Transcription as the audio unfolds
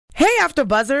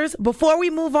AfterBuzzers, before we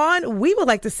move on, we would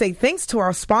like to say thanks to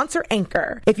our sponsor,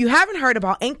 Anchor. If you haven't heard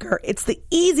about Anchor, it's the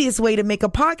easiest way to make a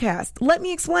podcast. Let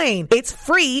me explain. It's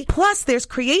free, plus there's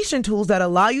creation tools that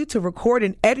allow you to record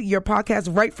and edit your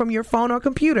podcast right from your phone or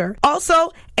computer. Also,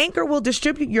 Anchor will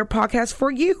distribute your podcast for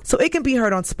you, so it can be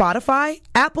heard on Spotify,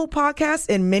 Apple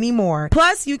Podcasts, and many more.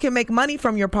 Plus, you can make money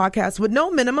from your podcast with no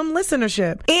minimum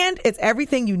listenership. And it's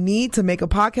everything you need to make a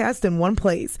podcast in one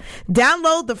place.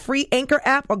 Download the free Anchor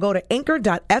app or go to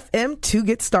anchor.fm to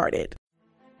get started.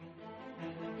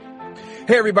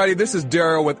 Hey everybody, this is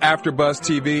Daryl with AfterBuzz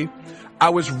TV. I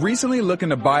was recently looking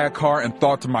to buy a car and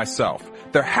thought to myself,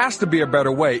 there has to be a better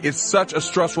way. It's such a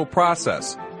stressful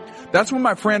process. That's when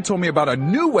my friend told me about a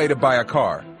new way to buy a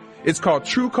car. It's called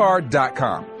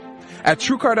TrueCar.com. At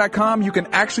TrueCar.com, you can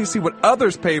actually see what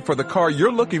others paid for the car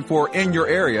you're looking for in your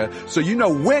area, so you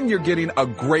know when you're getting a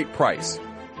great price.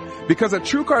 Because at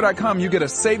TrueCar.com, you get a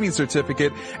savings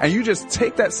certificate, and you just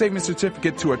take that savings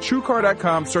certificate to a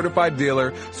TrueCar.com certified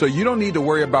dealer, so you don't need to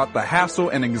worry about the hassle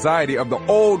and anxiety of the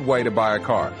old way to buy a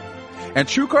car. And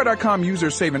TrueCar.com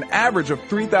users save an average of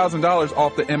 $3,000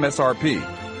 off the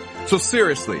MSRP. So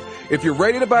seriously, if you're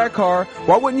ready to buy a car,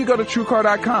 why wouldn't you go to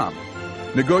TrueCar.com?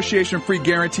 Negotiation-free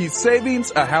guaranteed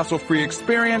savings, a hassle-free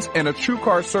experience, and a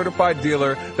TrueCar certified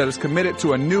dealer that is committed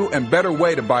to a new and better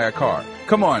way to buy a car.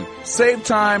 Come on, save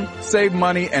time, save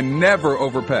money, and never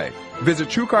overpay. Visit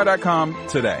TrueCar.com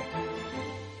today.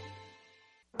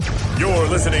 You're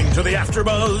listening to the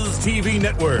AfterBuzz TV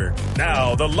Network,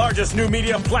 now the largest new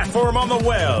media platform on the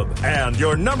web, and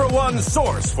your number one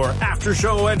source for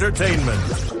after-show entertainment.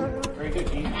 Very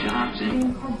good,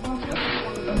 Johnson.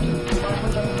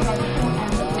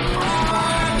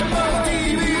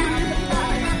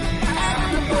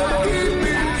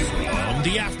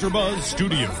 The AfterBuzz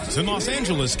Studios in Los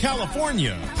Angeles,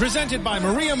 California. Presented by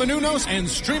Maria Menounos and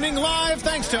streaming live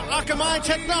thanks to Akamai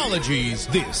Technologies.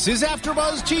 This is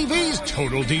AfterBuzz TV's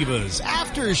Total Divas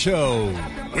After Show.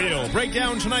 We'll break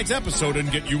down tonight's episode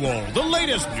and get you all the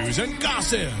latest news and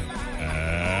gossip.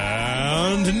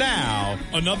 And now,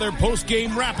 another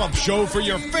post-game wrap-up show for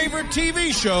your favorite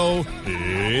TV show.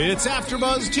 It's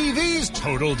AfterBuzz TV's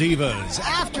Total Divas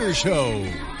After Show.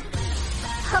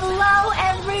 Hello,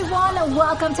 everyone, and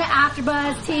welcome to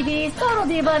AfterBuzz TV's Total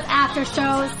Divas After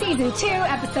Show, Season 2,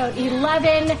 Episode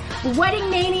 11, Wedding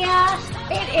Mania.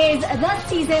 It is the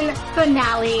season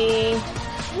finale.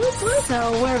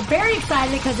 So we're very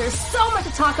excited because there's so much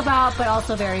to talk about, but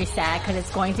also very sad because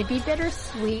it's going to be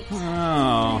bittersweet.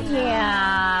 Oh.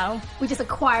 Yeah. We just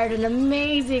acquired an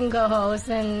amazing co-host,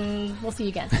 and we'll see you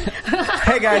again.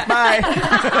 Hey, guys. Bye.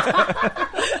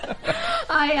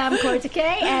 I am Corey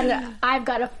Takei, and I've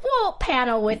got a full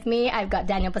panel with me. I've got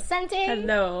Daniel Pacente.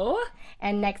 Hello.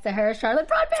 And next to her, Charlotte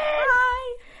Broadbent.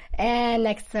 Hi. And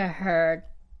next to her,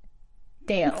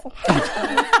 Dale.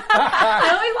 I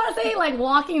always want to say like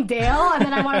Walking Dale, and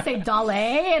then I want to say Dale,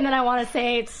 and then I want to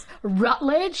say it's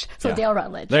Rutledge. So yeah. Dale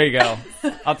Rutledge. There you go.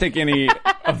 I'll take any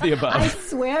of the above. I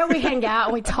swear we hang out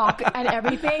and we talk and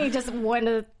everything. It just when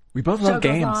the we both love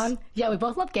games. Yeah, we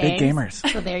both love games. Big gamers.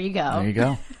 So there you go. There you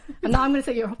go. And now I'm going to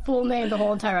say your full name the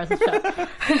whole entire rest of the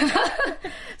show.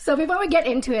 So before we get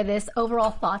into it, this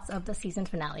overall thoughts of the season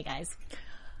finale, guys.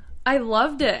 I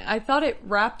loved it. I thought it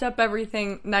wrapped up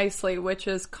everything nicely, which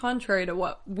is contrary to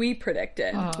what we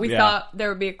predicted. We thought there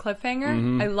would be a cliffhanger.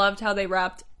 Mm-hmm. I loved how they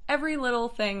wrapped every little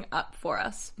thing up for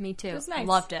us. Me too. It was nice.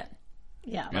 Loved it.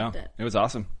 Yeah, loved it. It was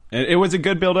awesome. It was a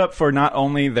good build-up for not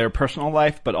only their personal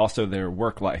life, but also their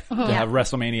work life. To have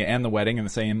WrestleMania and the wedding in the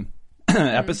same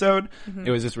episode,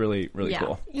 it was just really, really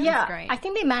cool. Yeah, great. I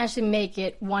think they managed to make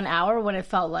it 1 hour when it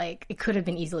felt like it could have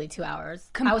been easily 2 hours.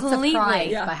 Completely. I was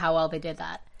surprised by how well they did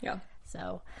that. Yeah.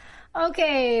 So,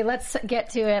 okay, let's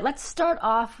get to it. Let's start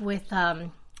off with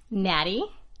Natty.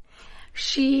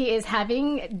 She is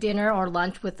having dinner or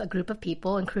lunch with a group of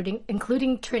people,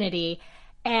 including Trinity,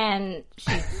 and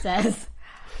she says,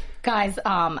 guys,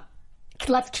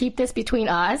 let's keep this between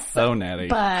us. Oh, Natty.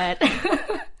 But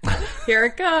here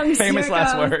it comes. Famous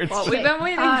last words. What we've been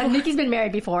waiting for. Nikki's been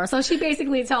married before, so she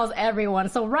basically tells everyone.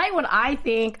 So right when I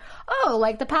think, oh,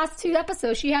 like the past 2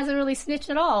 episodes, she hasn't really snitched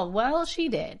at all. Well, she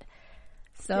did.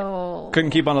 So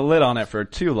couldn't keep on a lid on it for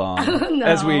too long, no.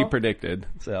 as we predicted.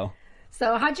 So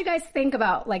how'd you guys think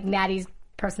about like Natty's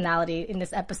personality in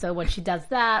this episode when she does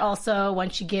that? Also,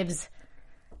 when she gives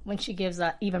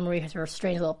Eva Marie her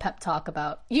strange little pep talk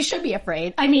about, you should be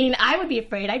afraid. I mean, I would be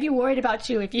afraid. I'd be worried about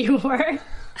you if you were.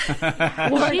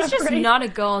 She's just not a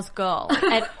girl's girl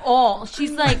at all.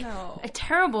 She's like a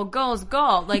terrible girl's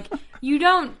girl. Like, you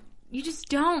just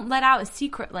don't let out a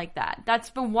secret like that.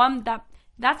 That's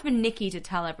been Nikki to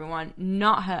tell everyone,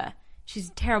 not her. She's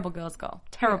a terrible girl's girl.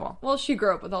 Terrible. Well, she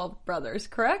grew up with all brothers,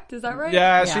 correct? Is that right?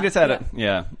 Yeah, she just had it.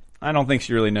 Yeah. I don't think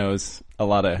she really knows a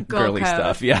lot of girly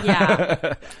stuff.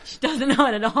 Yeah. She doesn't know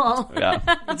it at all. Yeah.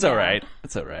 It's all right.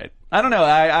 It's all right. I don't know.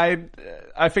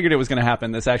 I figured it was going to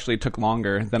happen. This actually took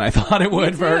longer than I thought it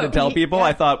would for her to tell people.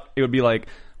 I thought it would be like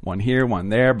one here, one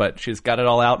there, but she's got it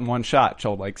all out in one shot.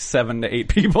 Told like 7 to 8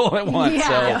 people at once.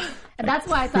 Yeah. So. And that's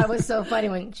why I thought it was so funny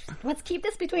when let's keep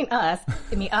this between us.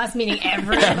 I mean, us meaning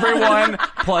everyone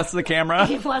plus the camera.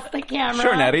 Plus the camera.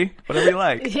 Sure, Nettie. Whatever you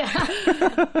like. Yeah.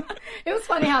 It was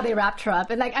funny how they wrapped her up.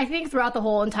 And like I think throughout the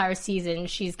whole entire season,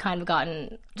 she's kind of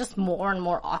gotten just more and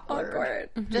more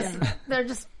awkward. They're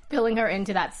just filling her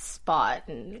into that spot.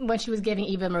 And when she was giving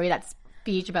Eva Marie that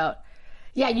speech about,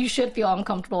 yeah, you should feel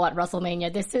uncomfortable at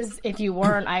WrestleMania. This is, if you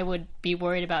weren't, I would be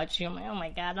worried about you. I'm like, oh my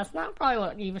God, that's not probably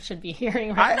what Eva should be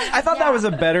hearing right now. I thought that was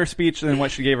a better speech than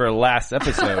what she gave her last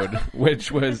episode,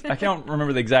 which was, I can't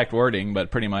remember the exact wording, but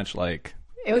pretty much like...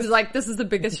 It was like, this is the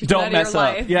biggest don't mess of your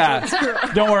up. life.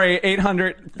 Yeah. Don't worry,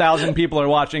 800,000 people are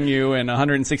watching you in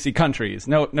 160 countries.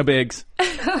 No bigs.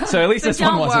 So at least this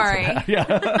one wasn't so bad. Yeah.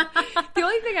 The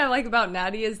only thing I like about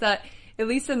Natty is that, at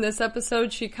least in this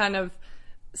episode, she kind of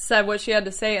said what she had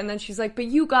to say, and then she's like, but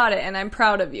you got it, and I'm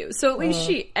proud of you. So at least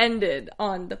she ended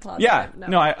on the positive note.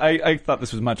 No, I thought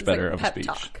this was much better of a speech.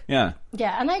 Talk. Yeah.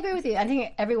 Yeah, and I agree with you. I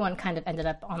think everyone kind of ended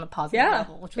up on the positive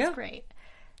level, which was great.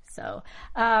 So,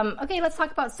 okay, let's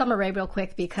talk about Summer Rae real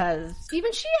quick, because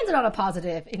even she ended on a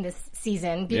positive in this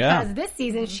season, because this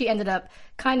season she ended up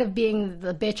kind of being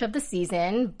the bitch of the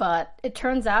season, but it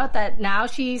turns out that now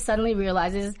she suddenly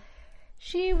realizes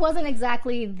she wasn't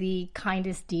exactly the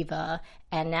kindest diva,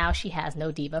 and now she has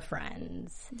no diva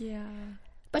friends. Yeah.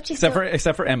 But she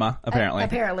except for Emma, apparently.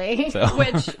 Apparently. So.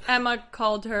 Which Emma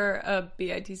called her a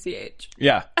bitch.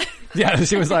 Yeah. Yeah,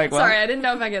 she was like, well. Sorry, I didn't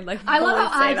know if I could I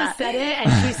love how I just said it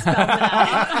and she spelled it out.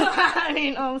 I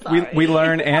mean, I'm sorry. We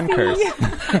learn and curse.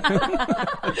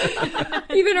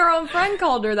 Even her own friend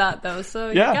called her that, though, so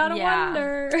you gotta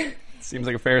wonder. Seems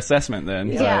like a fair assessment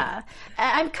then. Yeah.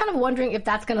 I'm kind of wondering if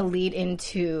that's going to lead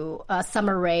into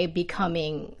Summer Rae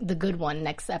becoming the good one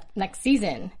next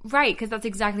season. Right, because that's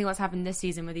exactly what's happened this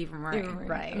season with Eva Marie.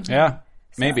 Right. Yeah,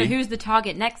 maybe. So who's the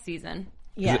target next season?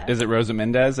 Yeah. Is it Rosa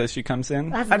Mendez as she comes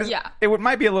in? Yeah. It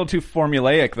might be a little too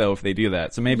formulaic, though, if they do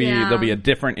that. So maybe there'll be a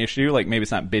different issue. Like, maybe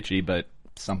it's not bitchy, but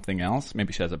something else.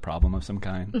 Maybe she has a problem of some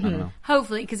kind. I don't know.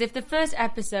 Hopefully, because if the first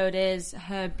episode is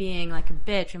her being like a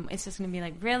bitch, and it's just going to be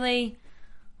like, really?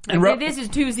 Like, this is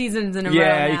 2 seasons in a row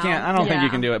now. You can't. I don't think you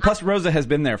can do it. Plus, Rosa has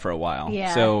been there for a while.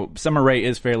 Yeah. So Summer Rae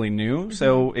is fairly new,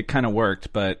 so it kind of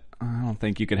worked, but I don't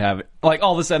think you could have it. Like,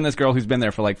 all of a sudden, this girl who's been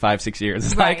there for like 5-6 years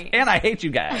is like, and I hate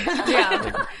you guys. Yeah.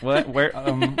 Like, what? Where?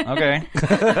 Okay.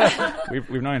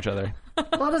 We've known each other.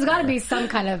 Well, there's got to be some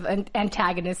kind of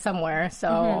antagonist somewhere, so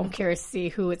I'm curious to see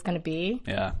who it's going to be.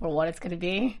 Yeah. Or what it's going to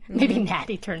be. Maybe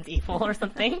Natty turns evil or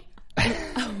something.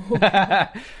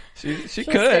 She She'll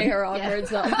could. Stay her awkward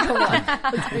self. Come on,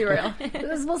 let's be real.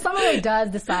 Well, Summer Rae does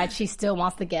decide she still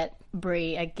wants to get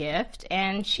Brie a gift,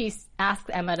 and she asks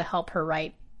Emma to help her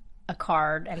write a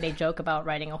card, and they joke about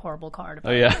writing a horrible card.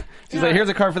 Oh yeah, she's like, "Here's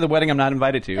a card for the wedding I'm not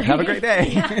invited to. Have a great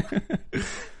day."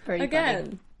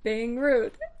 Again, being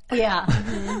rude. Yeah,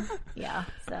 yeah.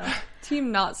 So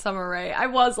Team not Summer Rae. I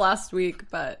was last week,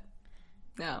 but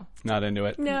no, not into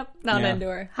it. Nope, not into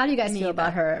her. How do you guys feel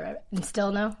about her?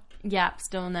 Still no? Yeah,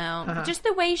 still no. Just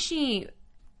the way she,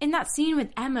 in that scene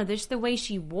with Emma, just the way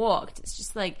she walked, it's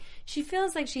just like, she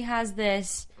feels like she has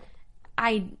this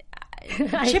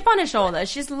chip on her shoulder.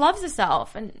 She just loves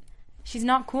herself, and she's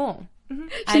not cool.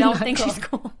 I don't think she's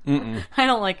cool. I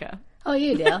don't like her. Oh,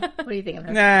 you do? What do you think of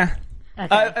her? Nah.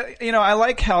 Okay. I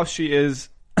like how she is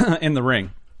in the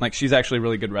ring. Like, she's actually a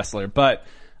really good wrestler, but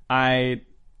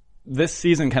this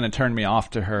season kind of turned me off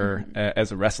to her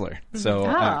as a wrestler. So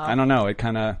I don't know. It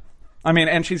kind of,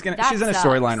 and she's in a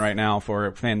storyline right now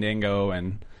for Fandango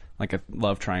and like a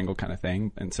love triangle kind of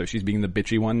thing, and so she's being the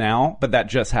bitchy one now. But that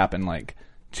just happened like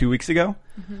 2 weeks ago.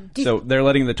 So they're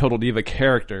letting the Total Diva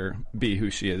character be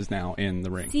who she is now in the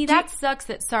ring. See, that sucks.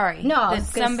 That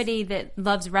somebody that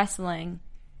loves wrestling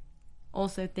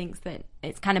also thinks that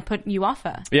it's kind of put you off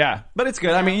her. Yeah, but it's good.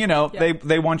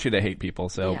 They want you to hate people,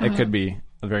 so it could be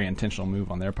a very intentional move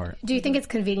on their part. Do you think it's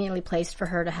conveniently placed for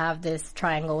her to have this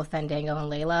triangle with Fandango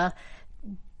and Layla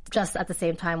just at the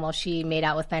same time while she made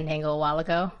out with Fandango a while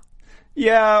ago?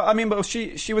 Yeah, but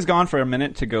she was gone for a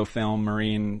minute to go film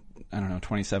Marine,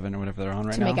 27 or whatever they're on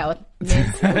right now. To make out with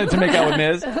Miz. To make out with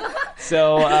Miz.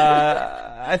 So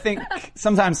I think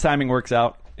sometimes timing works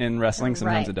out in wrestling,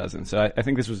 sometimes it doesn't. So I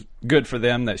think this was good for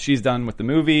them that she's done with the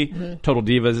movie. Total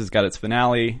Divas has got its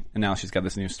finale, and now she's got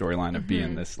this new storyline of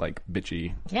being this like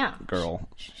bitchy girl.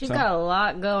 She's got a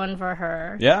lot going for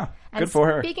her. Yeah, good for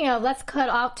her. Speaking of, let's cut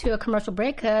off to a commercial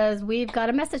break because we've got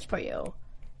a message for you.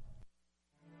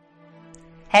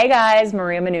 Hey guys,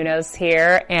 Maria Menounos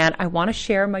here, and I want to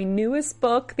share my newest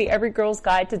book, The Every Girl's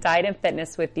Guide to Diet and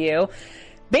Fitness, with you.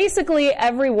 Basically,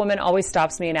 every woman always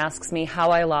stops me and asks me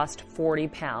how I lost 40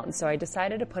 pounds, so I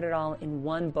decided to put it all in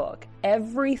one book.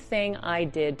 Everything I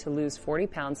did to lose 40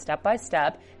 pounds step by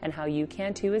step, and how you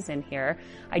can too, is in here.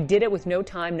 I did it with no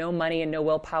time, no money, and no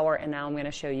willpower, and now I'm going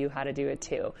to show you how to do it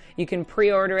too. You can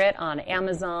pre-order it on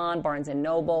Amazon, Barnes &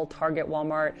 Noble, Target,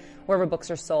 Walmart, wherever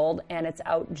books are sold, and it's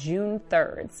out June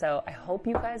 3rd. So I hope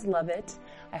you guys love it.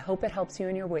 I hope it helps you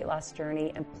in your weight loss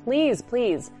journey, and please,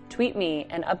 please tweet me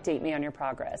and update me on your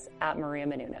progress at Maria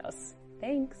Menounos.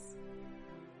 Thanks.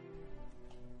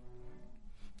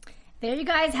 There you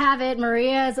guys have it.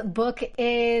 Maria's book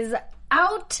is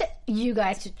out. You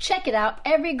guys should check it out.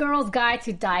 Every Girl's Guide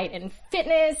to Diet and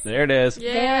Fitness. There it is.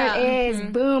 Yeah. There it is.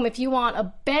 Boom. If you want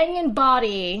a banging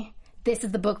body, this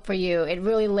is the book for you. It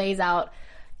really lays out,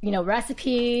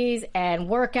 recipes and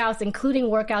workouts, including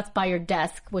workouts by your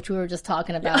desk, which we were just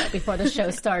talking about before the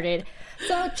show started.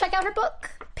 So check out her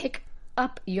book. Pick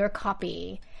up your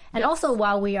copy. And also,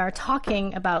 while we are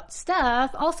talking about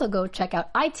stuff, also go check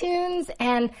out iTunes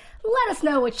and let us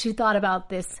know what you thought about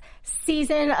this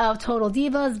season of Total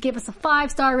Divas. Give us a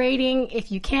 5-star rating if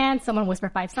you can. Someone whisper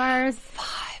 5 stars.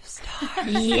 5 stars.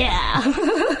 Yeah.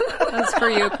 That's for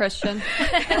you, Christian.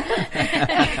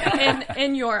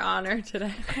 in your honor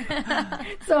today.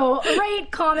 So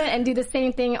rate, comment, and do the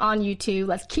same thing on YouTube.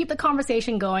 Let's keep the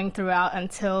conversation going throughout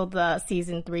until the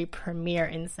season 3 premiere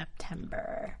in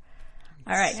September.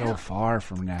 All right. So far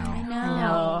from now. I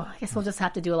know. I guess we'll just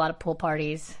have to do a lot of pool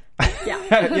parties.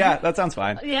 Yeah, that sounds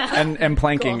fine. Yeah. And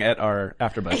planking at our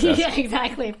AfterBuzz desk. Yeah,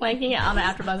 exactly. Planking on the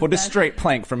AfterBuzz We'll just straight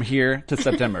plank from here to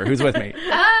September. Who's with me?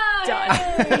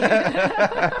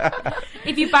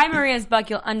 If you buy Maria's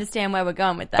book, you'll understand where we're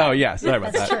going with that. Oh, yeah. Sorry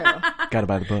about that. True. Gotta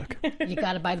buy the book. You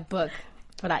gotta buy the book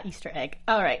for that Easter egg.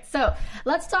 All right, so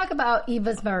let's talk about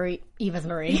Eva Marie. See,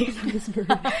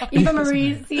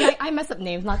 I mess up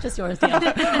names, not just yours, Dan.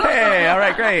 Hey, all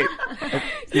right, great. I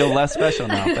feel less special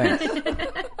now. Thanks.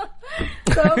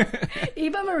 So,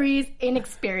 Eva Marie's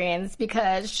inexperienced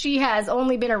because she has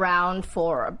only been around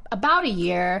for about a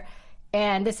year,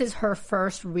 and this is her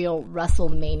first real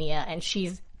WrestleMania, and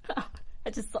she's...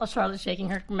 I just saw Charlotte shaking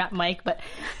her mic, but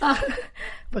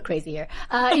we're crazy here.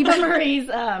 Eva Marie's...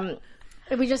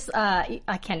 I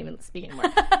can't even speak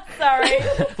anymore. Sorry.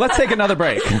 Let's take another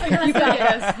break. You got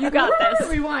this. You got this.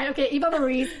 Rewind. Okay, Eva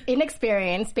Marie's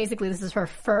inexperienced. Basically, this is her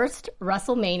first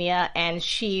WrestleMania, and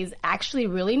she's actually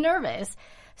really nervous.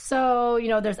 So,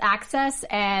 there's access,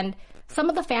 and some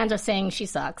of the fans are saying she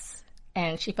sucks,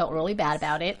 and she felt really bad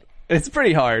about it. It's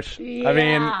pretty harsh. Yeah. I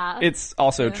mean, it's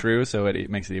also true, so it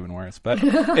makes it even worse. But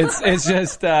it's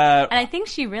just... and I think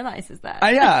she realizes that.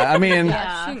 I mean,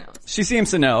 She knows. She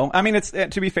seems to know. I mean, it's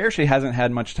to be fair, she hasn't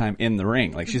had much time in the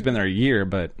ring. Like, she's been there a year,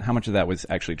 but how much of that was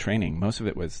actually training? Most of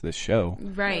it was this show.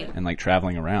 Right. And,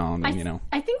 traveling around, I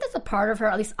think that's a part of her,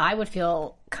 at least I would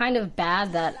feel kind of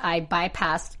bad that I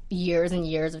bypassed years and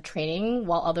years of training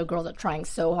while other girls are trying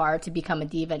so hard to become a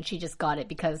diva, and she just got it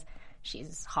because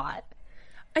she's hot.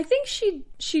 I think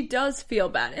she does feel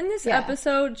bad. In this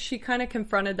episode, she kind of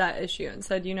confronted that issue and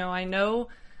said, I know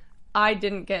I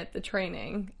didn't get the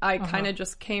training. I kind of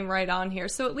just came right on here.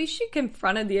 So at least she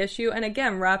confronted the issue and,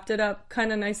 again, wrapped it up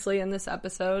kind of nicely in this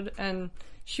episode. And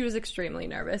she was extremely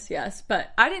nervous, yes.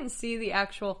 But I didn't see the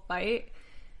actual fight.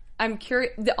 I'm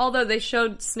curious, although they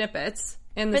showed snippets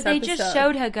in this episode. But they just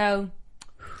showed her go...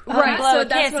 Right, so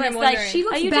that's what I'm wondering. Like, she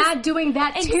looks bad doing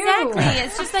that too. Exactly.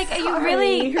 It's just like, are you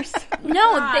really...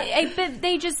 but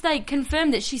they just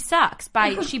confirmed that she sucks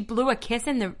by she blew a kiss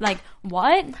in the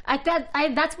what? That's what I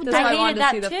wanted to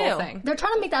that see the too. full thing. They're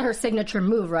trying to make that her signature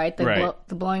move, right? The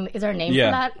blowing. Is there a name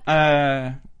for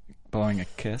that? Blowing a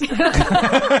kiss.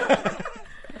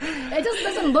 It just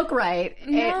doesn't look right.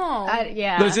 No.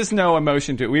 There's just no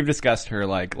emotion to it. We've discussed her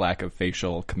lack of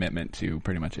facial commitment to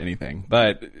pretty much anything,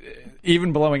 but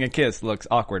even blowing a kiss looks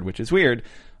awkward, which is weird.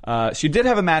 She did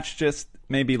have a match just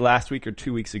maybe last week or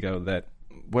 2 weeks ago that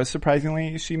was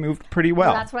surprisingly she moved pretty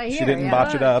well. That's what I hear. She didn't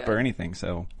botch it up or anything.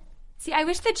 So. See, I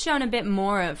wish they'd shown a bit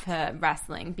more of her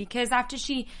wrestling because after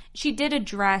she did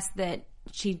address that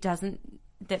she doesn't.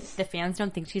 That the fans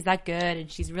don't think she's that good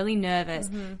and she's really nervous.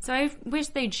 Mm-hmm. So I wish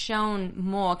they'd shown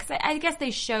more because I guess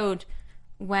they showed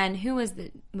when who was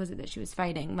it that she was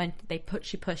fighting when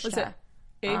she pushed her.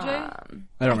 AJ?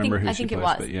 I don't remember who she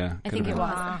pushed, but yeah. I think it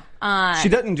was. She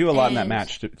doesn't do a lot in that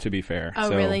match, to be fair. Oh,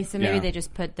 so, really? So maybe they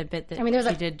just put the bit that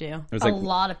she did do. There's a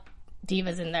lot of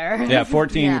divas in there. Yeah,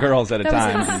 14 girls at a time.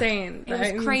 That was insane.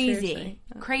 It was crazy.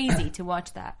 Crazy to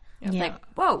watch that. It was like,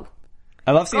 whoa.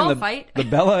 I love seeing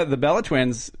the Bella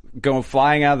twins go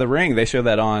flying out of the ring. They show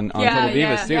that on Total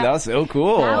Divas too. That was so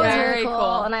cool. That was very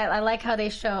cool. And I like how they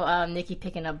show Nikki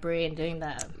picking up Brie and doing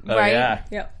that. Oh, right? Yeah.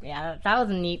 Yep. Yeah, that was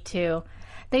neat too.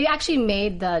 They actually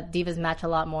made the Divas match a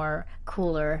lot more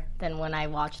cooler than when I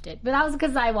watched it. But that was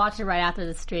because I watched it right after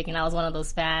the streak, and I was one of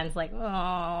those fans like, oh,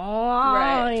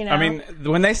 right. You know? I mean,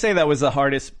 when they say that was the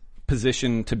hardest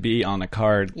position to be on a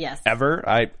card ever,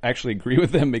 I actually agree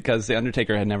with them, because The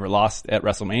Undertaker had never lost at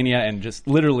WrestleMania, and just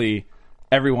literally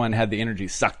everyone had the energy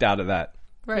sucked out of that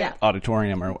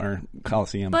auditorium or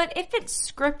Coliseum. But if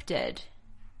it's scripted,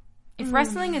 if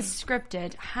wrestling is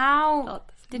scripted, how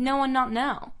did no one not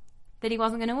know that he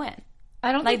wasn't going to win?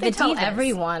 I don't think they tell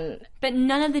everyone. But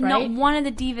not one of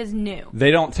the divas knew. They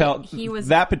don't tell.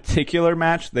 That particular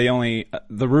match, they only,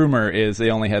 the rumor is they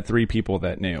only had 3 people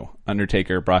that knew: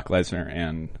 Undertaker, Brock Lesnar,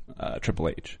 and Triple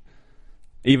H.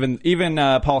 Even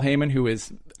Paul Heyman, who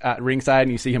is at ringside,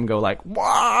 and you see him go like,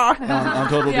 wah, on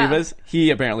Total Divas,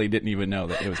 he apparently didn't even know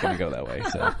that it was going to go that way.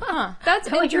 So That's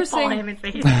interesting.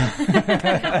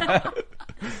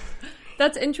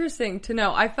 That's interesting to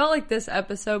know. I felt like this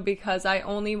episode, because I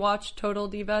only watched Total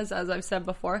Divas, as I've said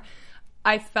before,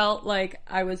 I felt like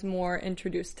I was more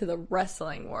introduced to the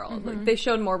wrestling world. Like, they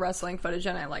showed more wrestling footage,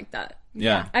 and I like that.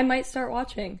 Yeah. I might start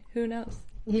watching. Who knows?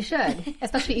 You should,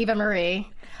 especially Eva Marie.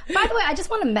 By the way, I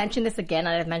just want to mention this again,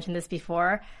 and I've mentioned this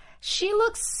before. She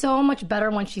looks so much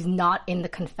better when she's not in the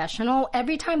confessional.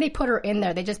 Every time they put her in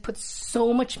there, they just put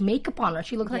so much makeup on her.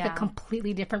 She looks like a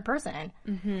completely different person.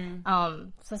 So I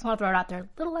just want to throw it out there. A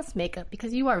little less makeup,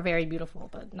 because you are very beautiful,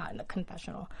 but not in the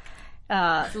confessional.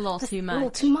 It's a little too much. A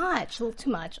little too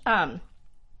much. All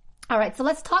right, so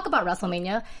let's talk about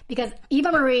WrestleMania, because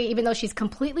Eva Marie, even though she's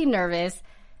completely nervous,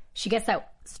 she gets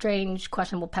that strange,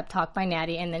 questionable pep talk by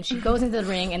Natty, and then she goes into the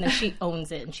ring, and then she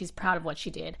owns it, and she's proud of what she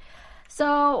did.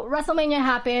 So WrestleMania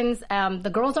happens. The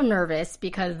girls are nervous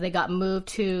because they got moved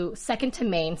to second to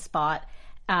main spot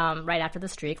right after the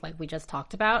streak, like we just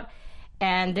talked about.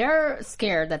 And they're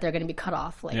scared that they're going to be cut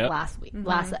off last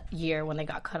year when they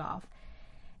got cut off.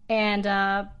 And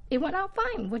it went out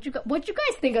fine. What'd you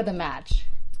guys think of the match?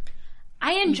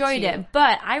 I enjoyed it,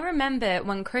 but I remember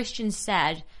when Christian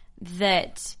said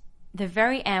that the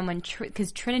very end, when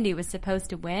because Trinity was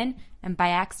supposed to win and by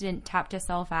accident tapped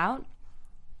herself out.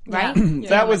 Right?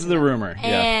 That was the rumor.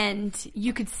 And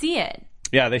you could see it.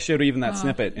 Yeah, they showed even that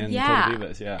snippet in Total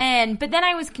Divas, But then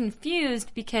I was confused,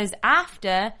 because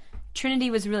after, Trinity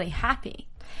was really happy.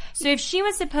 So if she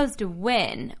was supposed to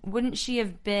win, wouldn't she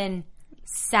have been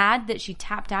sad that she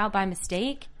tapped out by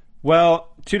mistake? Well,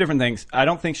 2 different things. I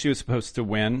don't think she was supposed to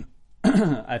win.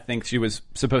 I think she was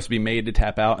supposed to be made to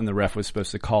tap out, and the ref was supposed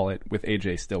to call it with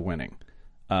AJ still winning.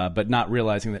 But not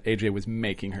realizing that AJ was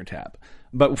making her tap.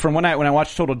 But from when I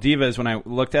watched Total Divas, when I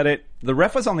looked at it, the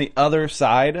ref was on the other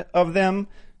side of them.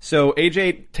 So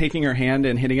AJ taking her hand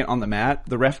and hitting it on the mat,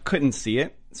 the ref couldn't see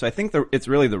it. So I think it's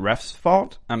really the ref's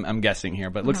fault. I'm guessing here,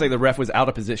 but it looks like the ref was out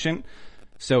of position,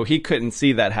 so he couldn't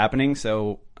see that happening.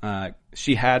 So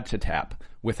she had to tap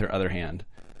with her other hand,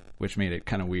 which made it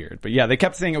kind of weird. But yeah, they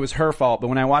kept saying it was her fault. But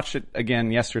when I watched it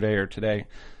again yesterday or today,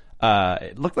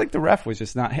 it looked like the ref was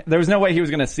just not. There was no way he was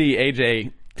going to see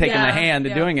AJ taking the hand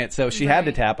and doing it, so she had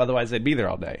to tap. Otherwise, they'd be there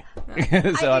all day.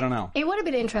 So I don't know. It would have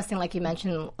been interesting, like you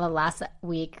mentioned last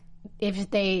week, if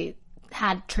they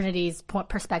had Trinity's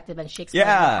perspective and she explained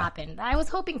what happened. I was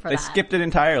hoping for that. They skipped it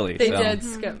entirely. They did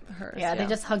skip hers. Yeah, they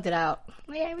just hugged it out.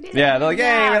 Yeah, we did. Yeah, they're like,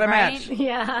 "Yay, we had a match!"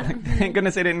 Yeah. Thank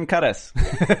goodness they didn't cut us.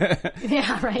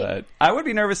 Yeah, right. But I would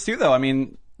be nervous too, though. I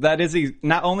mean, that is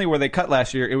not only were they cut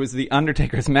last year, it was the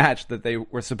Undertaker's match that they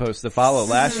were supposed to follow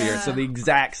last year. So the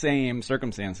exact same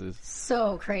circumstances.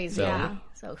 So crazy. Yeah.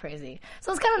 So crazy.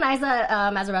 So it's kind of nice that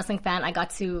as a wrestling fan, I got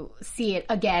to see it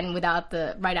again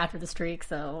right after the streak.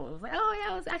 So I was like, oh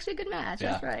yeah, it was actually a good match.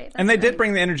 Yeah. That's right. And they did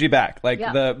bring the energy back. Like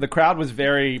the crowd was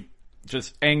very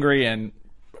just angry and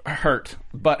hurt,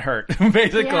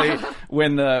 basically,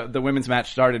 when the women's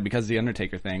match started because of the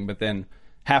Undertaker thing. But then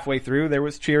halfway through, there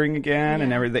was cheering again,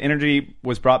 and the energy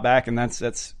was brought back, and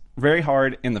that's very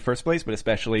hard in the first place, but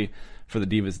especially for the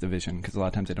Divas division, because a lot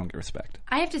of times they don't get respect.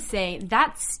 I have to say,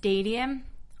 that stadium,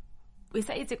 is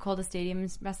it called a stadium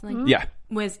wrestling? Mm-hmm. Yeah.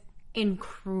 Was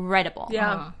incredible.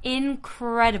 Yeah.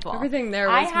 Incredible. Everything there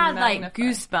was I had like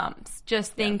goosebumps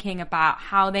just thinking about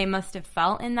how they must have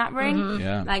felt in that ring. Mm-hmm.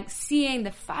 Yeah. Like seeing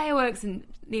the fireworks and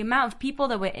the amount of people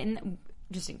that were in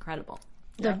just incredible.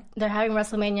 They're having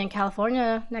WrestleMania in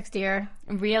California next year.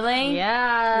 Really?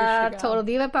 Yeah, Total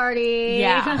Diva party.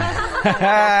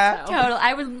 Yeah. Total.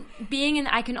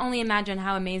 I can only imagine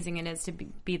how amazing it is to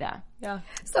be there. Yeah.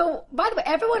 So, by the way,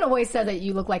 everyone always said that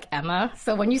you look like Emma.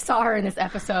 So when you saw her in this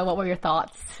episode, what were your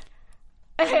thoughts?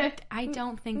 I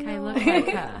don't think I look like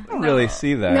her. I don't really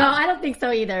see that. No, I don't think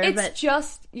so either. It's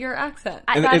just your accent.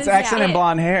 It's accent and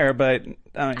blonde hair, but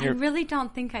I really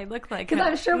don't think I look like her. Because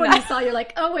I'm sure when you saw, you're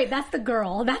like, oh wait, that's the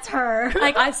girl. That's her.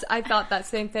 Like I thought that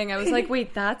same thing. I was like,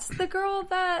 wait, that's the girl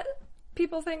that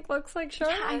people think looks like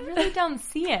Charlotte? Yeah, I really don't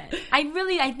see it.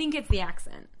 I think it's the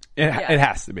accent. It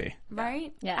has to be.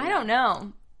 Right? Yeah. I don't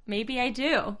know. Maybe I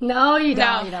do. No, you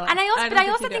don't. You don't. And I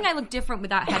also think I look different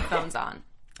without headphones on.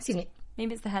 Excuse me.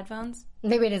 Maybe it's the headphones.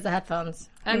 Maybe it is the headphones.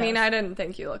 I mean, I didn't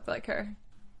think you looked like her.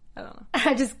 I don't know.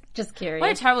 I'm just curious.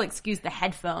 What a terrible excuse, the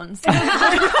headphones. All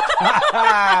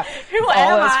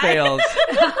else fails.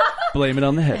 Blame it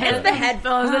on the headphones. It's the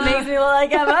headphones that makes me look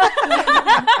like Emma.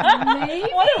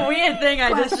 What a weird thing I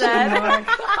just said.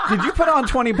 Did you put on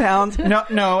 20 pounds?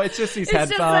 No, it's just these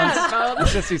headphones.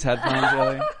 It's just these headphones,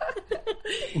 really.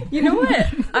 You know what?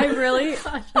 I really,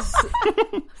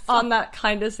 on that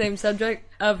kind of same subject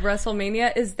of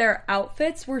WrestleMania, is their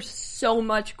outfits were so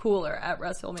much cooler at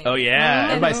WrestleMania. Oh, yeah.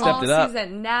 Everybody stepped it up.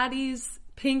 Season, Natty's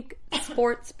pink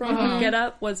sports bra get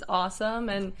up was awesome.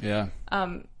 And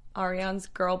Ariane's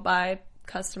girl by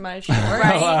customized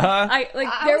shorts.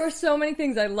 There were so many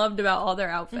things I loved about all their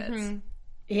outfits. Mm-hmm.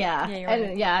 Yeah.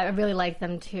 I really liked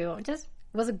them too. It just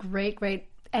was a great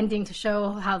ending to show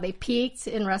how they peaked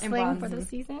in wrestling for the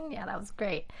season. Yeah, that was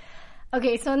great.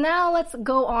 Okay, so now let's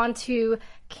go on to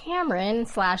Cameron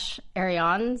 /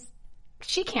 Ariane's.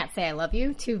 She can't say I love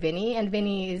you to Vinny, and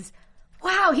Vinny's,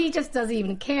 wow, he just doesn't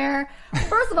even care.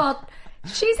 First of all,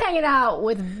 she's hanging out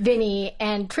with Vinny,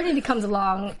 and Trinity comes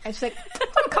along, and she's like,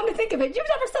 come to think of it, you've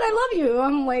never said I love you.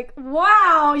 I'm like,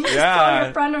 wow, you just throw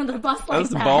your friend under the bus like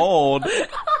that. That's bold.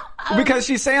 Because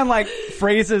she's saying like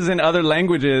phrases in other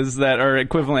languages that are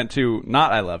equivalent to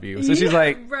not I love you. So she's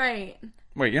like, right.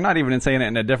 Wait, you're not even saying it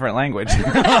in a different language.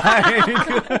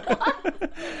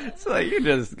 So you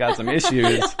just got some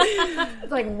issues.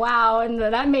 It's like, wow, and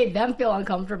that made them feel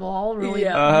uncomfortable really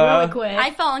quick.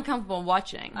 I felt uncomfortable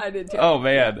watching. I did too. Oh,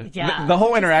 man. Yeah. The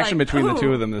whole interaction between the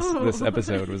two of them this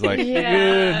episode was like,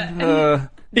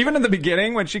 even in the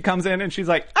beginning when she comes in and she's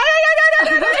like,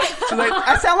 she's like,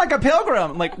 I sound like a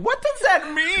pilgrim. I'm like, what does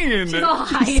that mean? She's all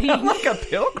hiding. You sound like a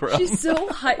pilgrim. She's so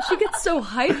she gets so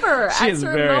hyper She at is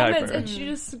certain very moments, hyper. and she's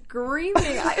just screaming.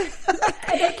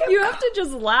 You have to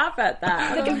just laugh at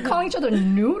that. They kept calling each other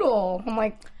Noodle. I'm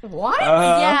like, what?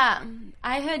 Yeah.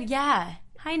 I heard,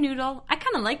 hi, Noodle. I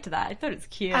kind of liked that. I thought it was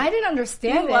cute. I didn't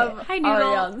understand it. Hi, Noodle.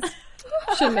 Ariane's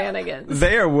shenanigans.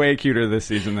 They are way cuter this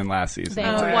season than last season. They were.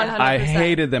 100%. I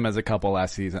hated them as a couple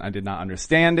last season. I did not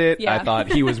understand it. Yeah. I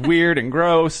thought he was weird and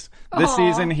gross. This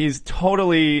season, he's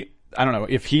totally, I don't know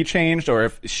if he changed or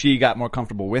if she got more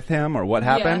comfortable with him or what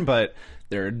happened, but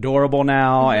they're adorable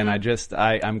now, and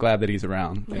I'm glad that he's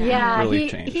around. Yeah, really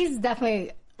changed. He's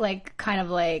definitely kind of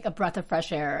like a breath of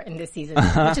fresh air in this season,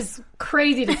 which is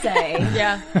crazy to say.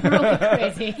 Yeah. Really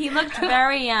crazy. He looked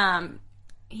very,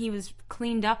 he was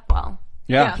cleaned up well.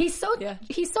 Yeah. He's so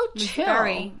chill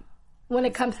Very when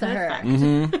it comes to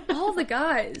her. All the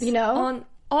guys, You know? on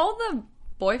all the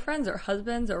boyfriends or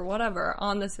husbands or whatever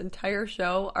on this entire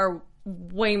show are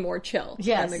way more chill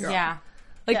Yes. than the girl. Yeah.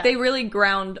 They really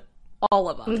ground all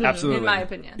of them. Absolutely. In my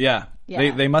opinion. Yeah.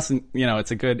 Yeah. They mustn't,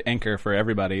 it's a good anchor for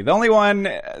everybody. The only one,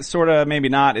 sort of, maybe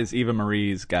not, is Eva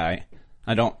Marie's guy.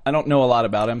 I don't know a lot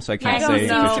to him, so I can't say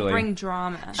to officially. bring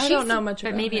drama. I don't know much But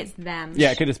about maybe him. it's them.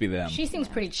 Yeah, it could just be them. She seems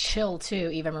pretty chill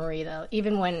too, Eva Marie, though.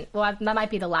 Even when, that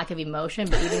might be the lack of emotion,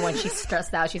 but even when she's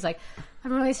stressed out, she's like,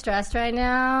 I'm really stressed right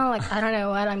now. Like, I don't know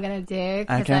what I'm going to do.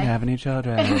 I can't have any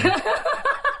children.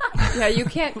 Yeah, you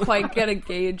can't quite get a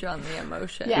gauge on the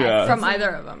emotion Yeah. from either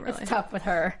of them, really. It's tough with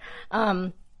her.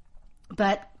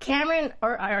 But Cameron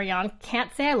or Ariane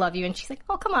can't say I love you, and she's like,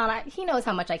 oh, come on. He knows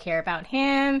how much I care about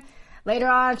him. Later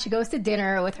on, she goes to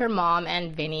dinner with her mom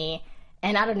and Vinny,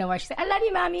 and out of nowhere, she's like, I love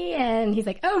you, Mommy. And he's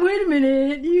like, oh, wait a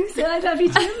minute. You said I love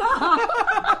you too, Mom.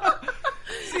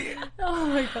 Oh,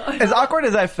 my God. As awkward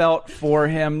as I felt for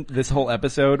him this whole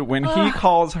episode, when he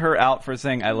calls her out for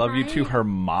saying I love you to her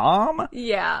mom,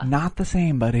 Yeah. not the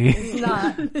same, buddy. It's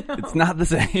not. It's not the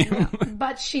same.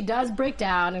 But she does break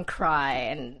down and cry,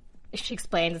 and she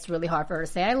explains it's really hard for her to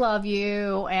say I love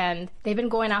you, and they've been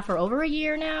going out for over a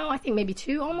year now. I think maybe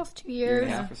almost 2 years.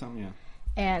 Yeah, for some, yeah.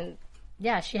 And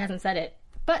yeah, she hasn't said it.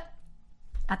 But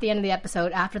at the end of the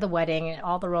episode, after the wedding and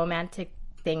all the romantic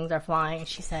things are flying,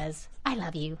 she says, I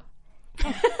love you.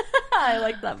 I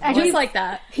like that. And Just like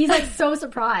that. He's like so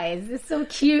surprised. It's so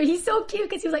cute. He's so cute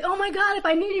because he was like, "Oh my god, if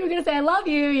I knew you were gonna say I love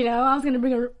you, you know, I was gonna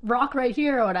bring a rock right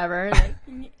here or whatever." Like,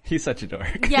 He's such a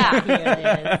dork. Yeah. he really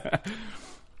is.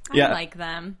 Yeah. I like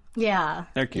them. Yeah,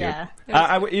 They're cute. Yeah.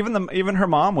 Even her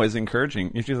mom was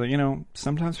encouraging. She's like,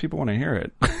 sometimes people want to hear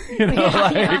it.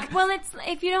 Well, it's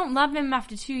if you don't love him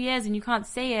after 2 years and you can't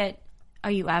say it,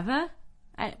 are you ever?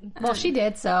 Well, she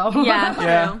did, so. Yeah.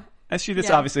 Yeah. And she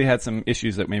just obviously had some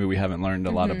issues that maybe we haven't learned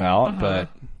a lot about. But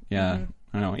yeah,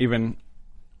 I don't know. Even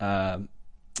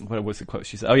what was the quote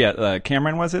she said? Oh yeah,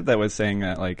 Cameron was it that was saying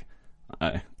that like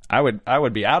I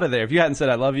would be out of there if you hadn't said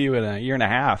I love you in a year and a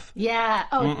half. Yeah.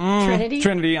 Oh,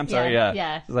 Trinity. I'm sorry.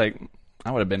 Yeah. It's like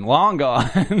I would have been long gone.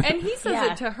 And he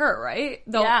says it to her, right?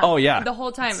 Oh yeah. The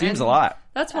whole time. Seems a lot.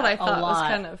 That's what I thought was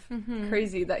kind of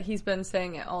crazy that he's been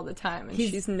saying it all the time and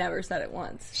she's never said it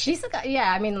once. She's got,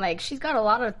 I mean, like, she's got a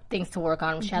lot of things to work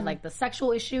on. She had, like, the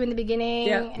sexual issue in the beginning.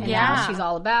 And now she's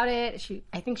all about it.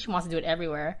 I think she wants to do it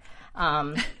everywhere.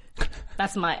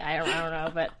 That's I don't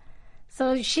know, but...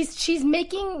 So she's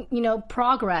making,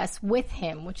 progress with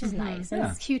him, which is nice. And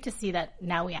it's cute to see that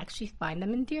now we actually find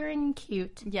them endearing and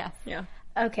cute. Yes. Yeah.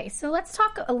 Okay, so let's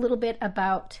talk a little bit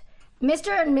about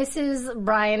Mr. and Mrs.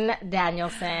 Bryan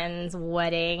Danielson's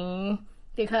wedding,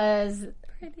 because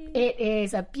it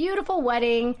is a beautiful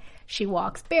wedding. She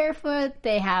walks barefoot.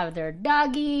 They have their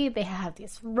doggy. They have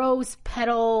this rose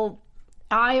petal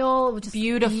aisle, which is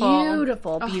beautiful.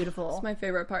 Beautiful. It's my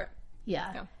favorite part.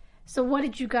 Yeah. So what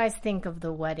did you guys think of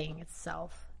the wedding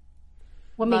itself?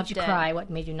 What made you cry?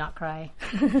 What made you not cry?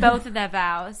 Both of their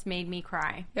vows made me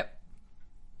cry. Yep.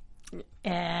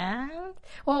 And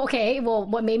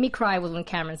what made me cry was when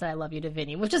Cameron said I love you to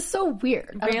Vinny, which is so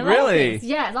weird. Really?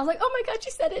 Yes. I was like, oh my god,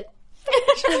 she said it.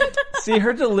 See,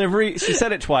 her delivery, she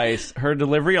said it twice. Her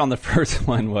delivery on the first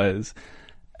one was,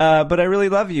 but I really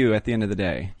love you at the end of the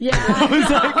day. Yeah. I was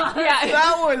like,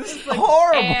 that was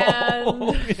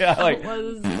horrible. And he's like,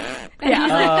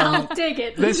 I'll take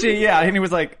it. Then and he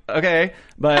was like, okay.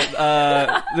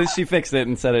 But then she fixed it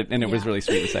and said it, and it was really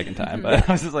sweet the second time. But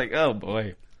I was just like, oh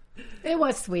boy. It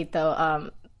was sweet though,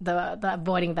 the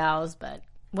avoiding vows, but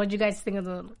what did you guys think of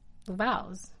the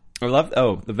vows? I loved,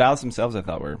 the vows themselves I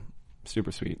thought were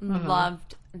super sweet.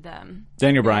 Loved them.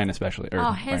 Daniel Bryan especially.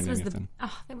 His was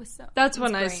that was so. That's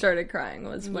when I started crying,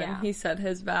 was when he said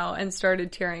his vow and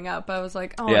started tearing up. I was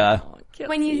like, oh yeah. No, I can't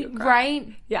when see you right?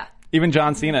 Yeah. Even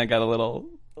John Cena got a little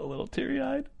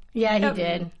teary-eyed. Yeah, he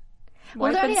did.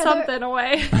 Wiping something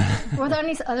away. Were there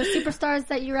any other superstars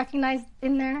that you recognized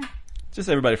in there? Just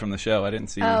everybody from the show. I didn't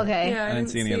see. Oh, okay. Yeah, I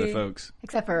didn't see any other folks.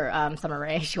 Except for Summer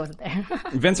Rae. She wasn't there.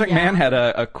 Vince McMahon had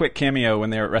a quick cameo when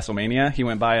they were at WrestleMania. He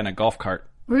went by in a golf cart.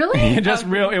 Really?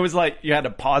 It was like you had to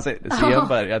pause it to see him,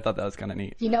 but I thought that was kind of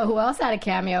neat. You know who else had a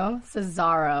cameo?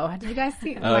 Cesaro. Did you guys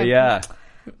see? Oh, yeah.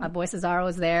 My boy Cesaro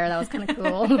was there. That was kind of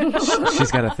cool. She's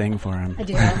got a thing for him. I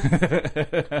do.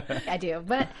 I do.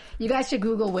 But you guys should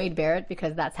Google Wade Barrett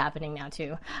because that's happening now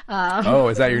too.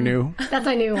 Is that your new? That's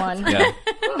my new one. Yeah.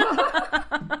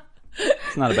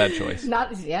 It's not a bad choice.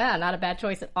 Not a bad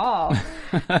choice at all.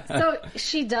 So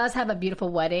she does have a beautiful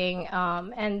wedding,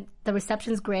 and the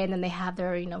reception's great, and then they have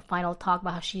their, final talk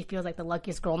about how she feels like the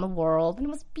luckiest girl in the world, and it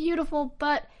was beautiful,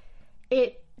 but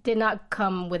it did not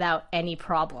come without any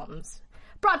problems.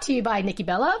 Brought to you by Nikki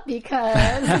Bella,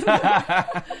 because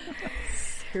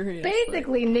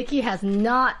basically Nikki has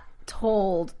not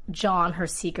told John her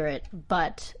secret,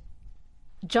 but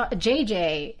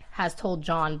JJ has told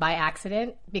John by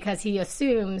accident because he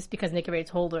assumes, because Nikki already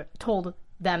told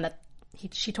them that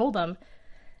she told them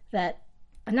that.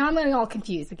 Now I'm getting all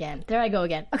confused again. There I go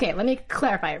again. Okay, let me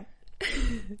clarify.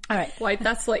 All right. Wipe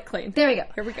that slate clean. There we go.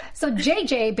 Here we go. So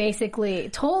JJ basically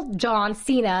told John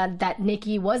Cena that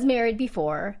Nikki was married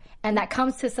before, and that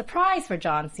comes to a surprise for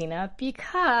John Cena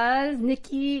because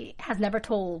Nikki has never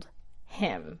told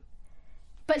him.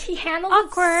 But he handled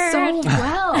it so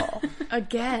well.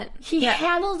 Again. He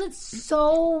handled it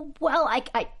so well.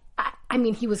 I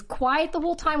mean, he was quiet the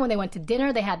whole time when they went to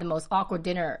dinner. They had the most awkward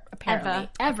dinner, apparently,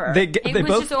 ever. It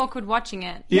was just awkward watching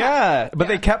it. Yeah, but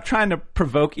they kept trying to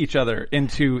provoke each other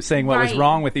into saying what was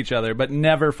wrong with each other, but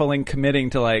never fully committing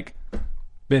to, like,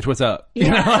 bitch, what's up?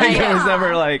 Yeah. It was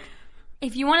never like...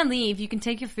 If you want to leave, you can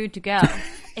take your food to go.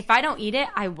 If I don't eat it,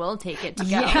 I will take it to go.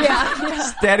 Yeah.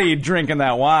 Steady drinking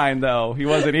that wine, though. He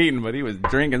wasn't eating, but he was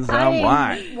drinking some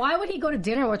wine. Why would he go to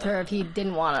dinner with her if he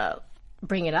didn't want to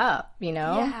bring it up,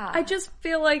 Yeah. I just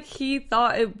feel like he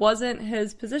thought it wasn't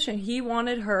his position. He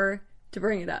wanted her to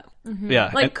bring it up. Mm-hmm.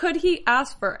 Yeah. Like, could he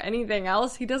ask for anything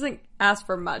else? He doesn't ask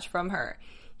for much from her.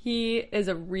 He is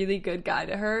a really good guy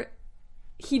to her.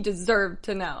 He deserved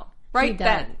to know. right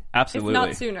then. Absolutely. If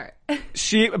not sooner.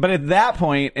 But at that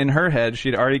point, in her head,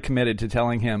 she'd already committed to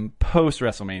telling him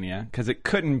post-WrestleMania, because it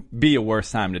couldn't be a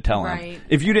worse time to tell him.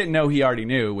 If you didn't know, he already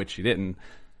knew, which she didn't.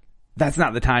 That's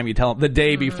not the time you tell him. The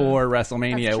day before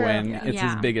WrestleMania, when it's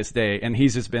his biggest day. And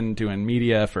he's just been doing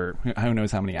media for who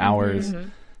knows how many hours.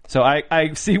 So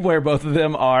I see where both of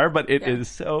them are, but it is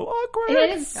so awkward.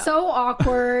 It is so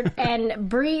awkward, and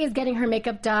Brie is getting her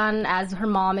makeup done, as her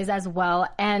mom is as well,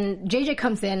 and JJ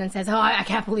comes in and says, oh, I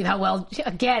can't believe how well,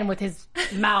 again, with his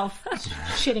mouth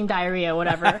shitting diarrhea,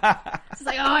 whatever. It's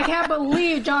like, oh, I can't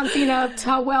believe John Cena,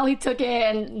 how well he took it,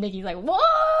 and Nikki's like, what?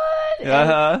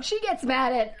 And she gets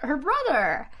mad at her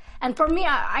brother. And for me,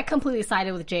 I completely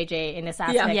sided with JJ in this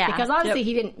aspect, because obviously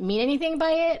he didn't mean anything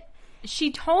by it.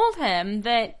 She told him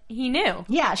that he knew.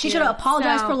 Yeah, she should have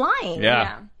apologized for lying.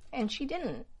 Yeah. And she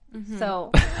didn't.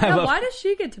 So why does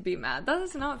she get to be mad? That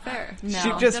is not fair. No,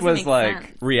 she just was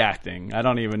like reacting. I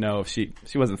don't even know if she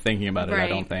wasn't thinking about it. I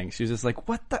don't think she was just like,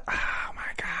 what the, oh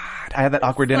my god, I had that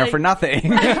awkward dinner for nothing.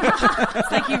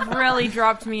 It's like, you've really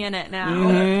dropped me in it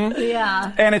now.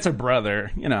 Yeah. And it's her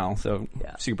brother, so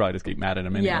she could probably just get mad at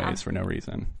him anyways for no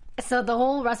reason. So the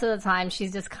whole rest of the time,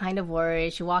 she's just kind of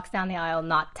worried. She walks down the aisle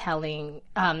not telling,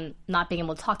 not being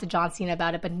able to talk to John Cena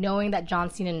about it, but knowing that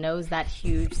John Cena knows that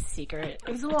huge secret.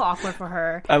 It was a little awkward for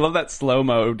her. I love that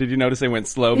slow-mo. Did you notice they went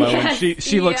slow-mo? Yes. When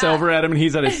she looks over at him and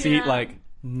he's at his seat like,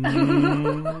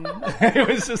 It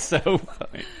was just so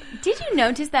funny. Did you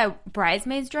notice that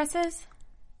bridesmaids' dresses?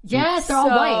 Yes, they're all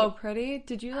white. So pretty.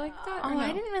 Did you like that? Oh, no?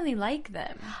 I didn't really like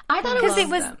them. I thought because it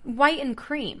was white and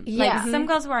cream. Yeah. Like some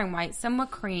girls were wearing white, some were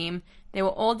cream. They were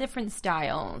all different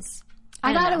styles.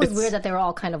 I thought it was weird that they were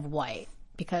all kind of white,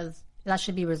 because that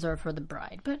should be reserved for the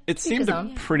bride. But it seemed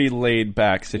a pretty laid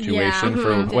back situation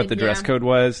for what the dress code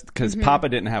was, because Papa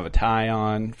didn't have a tie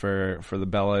on for the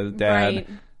Bella dad. Right.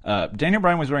 Daniel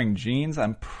Bryan was wearing jeans,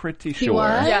 I'm pretty sure. He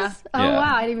was? Yeah. Oh,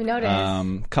 wow, I didn't even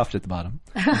notice. Cuffed at the bottom.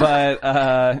 But,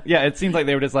 it seemed like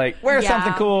they were just like, wear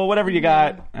something cool, whatever you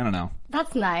got. I don't know.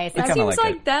 That's nice. It seems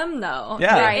like them, though.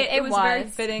 Yeah. Right. It was very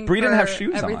fitting. Brie didn't for have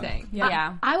shoes everything. on.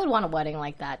 Yeah. I would want a wedding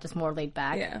like that, just more laid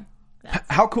back. Yeah.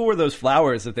 How cool were those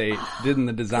flowers that they did in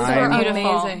the design?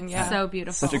 Beautiful. Amazing. Yeah. So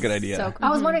beautiful. Such a good idea. So cool. I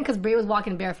was wondering, because Brie was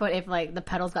walking barefoot, if like the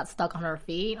petals got stuck on her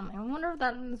feet. I'm like, I wonder if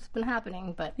that's been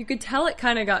happening. But you could tell it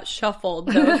kind of got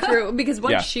shuffled though through, because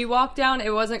once she walked down,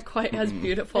 it wasn't quite as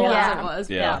beautiful as it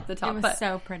was at the top. It was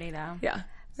so pretty though. Yeah.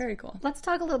 Very cool. Let's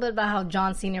talk a little bit about how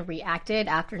John Cena reacted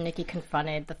after Nikki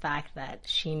confronted the fact that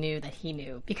she knew that he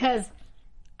knew. Because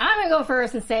I'm going to go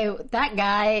first and say that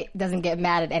guy doesn't get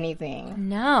mad at anything.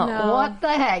 No. What the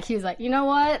heck? He was like, you know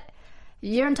what?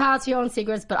 You're entitled to your own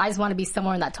secrets, but I just want to be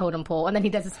somewhere in that totem pole. And then he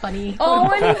does this funny... Oh,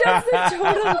 and he does the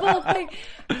totem pole thing.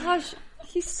 Gosh,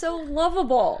 he's so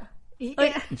lovable.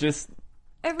 Like, just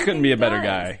couldn't be a better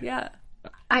guy. Yeah.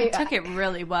 I took it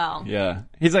really well. Yeah.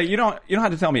 He's like, you don't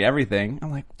have to tell me everything.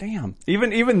 I'm like, damn.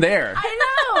 Even there. I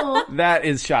know. That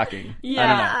is shocking. Yeah.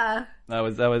 I don't know.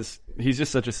 That was he's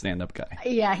just such a stand-up guy.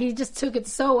 Yeah, he just took it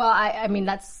so well. I mean,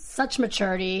 that's such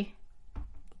maturity.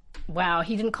 Wow,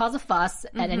 he didn't cause a fuss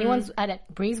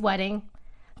at Brie's wedding.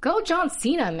 Go John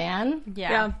Cena, man.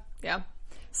 Yeah.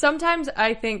 Sometimes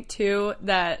I think too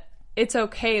that it's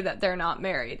okay that they're not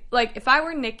married. Like if I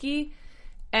were Nikki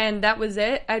and that was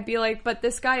it, I'd be like, but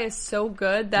this guy is so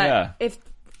good that if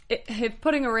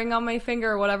putting a ring on my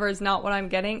finger or whatever is not what I'm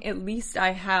getting, at least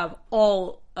I have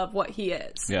all of what he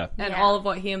is. Yeah. And all of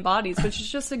what he embodies, which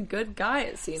is just a good guy,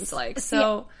 it seems like.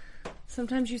 So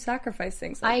sometimes you sacrifice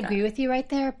things like that. I agree with you right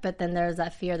there, but then there's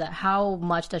that fear that how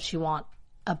much does she want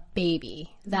a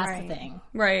baby? That's the thing.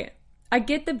 Right. I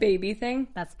get the baby thing.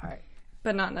 That's the part.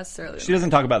 But not necessarily. She doesn't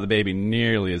talk about the baby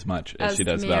nearly as much as she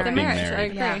does about being married. I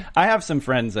agree. Yeah. I have some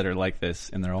friends that are like this,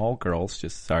 and they're all girls,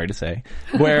 just sorry to say,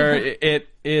 where it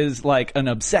is like an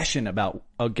obsession about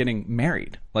getting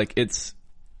married. Like it's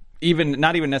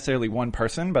not even necessarily one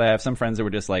person, but I have some friends that were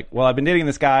just like, well, I've been dating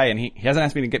this guy and he hasn't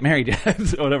asked me to get married yet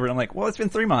or whatever. And I'm like, well, it's been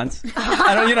 3 months.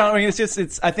 I mean,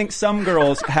 I think some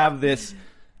girls have this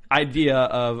idea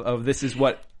of this is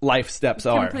what life steps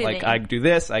are. Completely. Like I do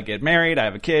this, I get married, I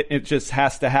have a kid. It just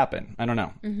has to happen. I don't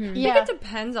know. I think it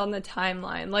depends on the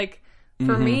timeline. Like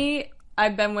for me,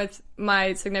 I've been with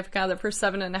my significant other for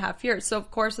 7.5 years. So of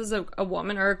course, as a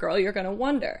woman or a girl, you're going to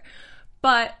wonder.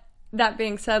 But that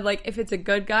being said, like if it's a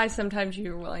good guy, sometimes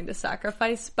you're willing to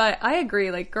sacrifice. But I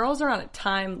agree, like girls are on a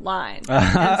timeline.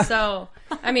 And so,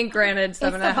 I mean, granted,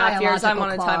 7.5 years, I'm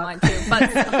on a timeline too. But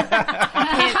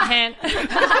hint, hint.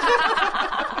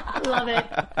 Love it.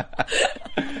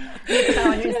 You can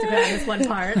tell on your Instagram this one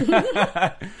part.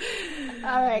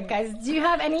 All right, guys. Do you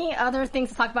have any other things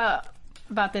to talk about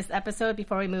about this episode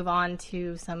before we move on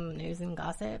to some news and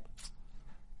gossip?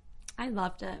 I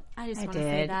loved it. I just want to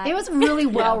say that. It was really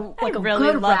well, like a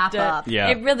really good wrap up. Yeah.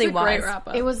 It really It's a was. great wrap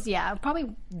up. It was, probably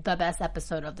the best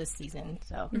episode of this season.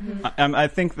 So I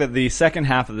think that the second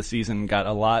half of the season got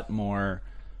a lot more.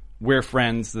 We're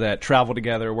friends that travel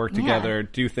together, work together,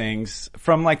 do things.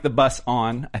 From like the bus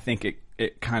on, I think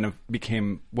it kind of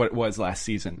became what it was last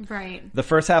season. Right. The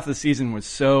first half of the season was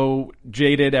so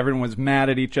jaded, everyone was mad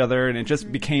at each other, and it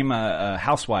just became a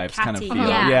Housewives kind of Catty. feel.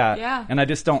 Yeah. And I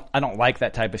don't like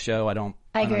that type of show. I don't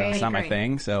know, it's not my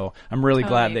thing. So I'm really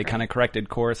glad they kind of corrected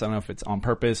course. I don't know if it's on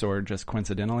purpose or just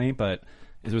coincidentally, but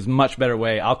it was a much better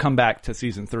way. I'll come back to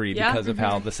season 3 because of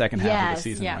how the second half of the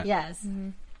season went. Yes.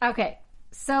 Okay.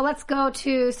 So let's go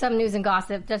to some news and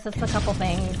gossip. Just a couple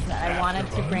things that I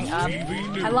wanted to bring up.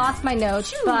 I lost my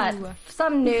notes, but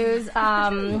some news.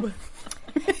 As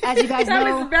you guys That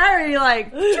know, was very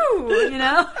like, you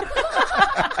know?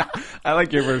 I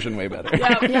like your version way better.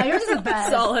 yeah, yours is the best.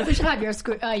 Solid. We should have your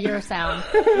sound.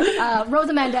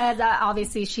 Rosa Mendez,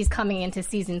 obviously, she's coming into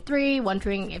season 3,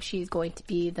 wondering if she's going to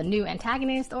be the new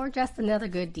antagonist or just another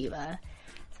good diva.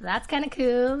 So that's kind of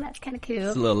cool.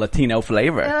 It's a little Latino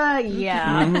flavor.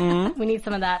 Yeah. We need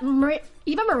some of that.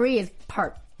 Eva Marie is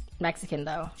part Mexican,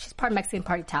 though. She's part Mexican,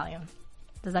 part Italian.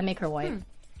 Does that make her white?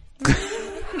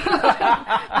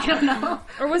 I don't know.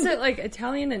 Or was it like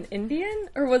Italian and Indian?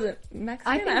 Or was it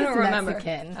Mexican? I think don't it's remember.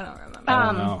 Mexican. I don't remember. I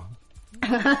don't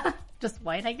know. Just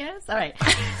white, I guess. All right.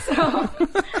 So,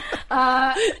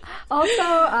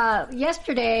 also,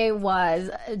 yesterday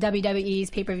was WWE's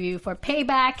pay-per-view for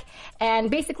Payback, and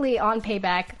basically on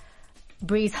Payback,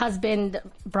 Brie's husband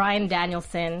Bryan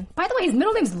Danielson. By the way, his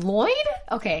middle name's Lloyd.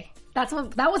 Okay, that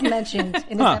was mentioned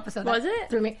in this episode. Was That it?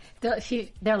 threw me.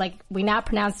 They're like, we now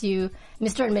pronounce you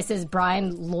Mr. and Mrs.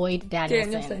 Bryan Lloyd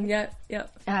Danielson. Yep.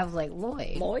 And I was like,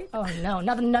 Lloyd. Lloyd? Oh no,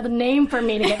 another name for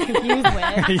me to get confused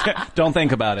with. Yeah, don't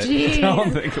think about it. Jeez.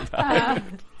 Don't think about it.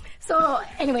 So,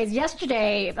 anyways,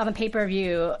 yesterday on the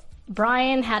pay-per-view,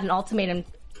 Bryan had an ultimatum,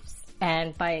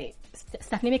 and by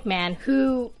Stephanie McMahon,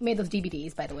 who made those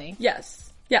DVDs, by the way.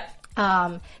 Yes. Yeah.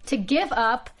 To give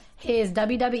up his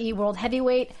WWE World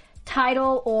Heavyweight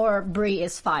title or Brie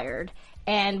is fired.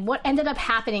 And what ended up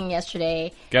happening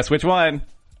yesterday... Guess which one?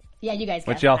 Yeah, you guys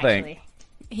What guessed, y'all actually. think?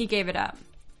 He gave it up.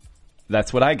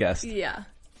 That's what I guessed. Yeah.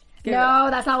 No,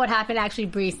 that's not what happened. Actually,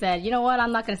 Brie said, you know what,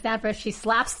 I'm not going to stand for it. She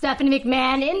slaps Stephanie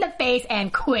McMahon in the face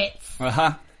and quits.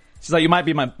 Uh-huh. She's like, you might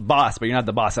be my boss, but you're not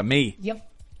the boss of me. Yep.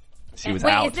 She was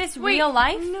Wait, out. is this real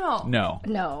life? No.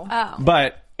 No. Oh.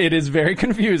 But it is very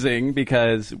confusing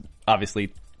because,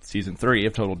 obviously, season 3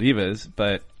 of Total Divas,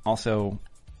 but also...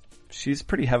 she's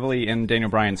pretty heavily in Daniel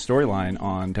Bryan's storyline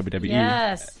on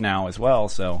WWE now as well,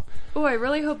 so... Oh, I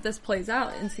really hope this plays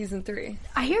out in season 3.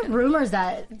 I hear rumors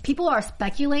that people are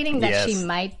speculating that Yes. she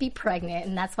might be pregnant,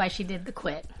 and that's why she did the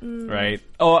quit. Right.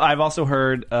 Oh, I've also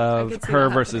heard of could see her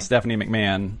that versus Stephanie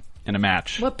McMahon in a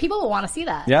match. Well, people will want to see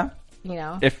that. Yeah? You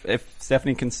know? If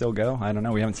Stephanie can still go, I don't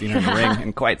know. We haven't seen her in the ring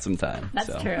in quite some time. That's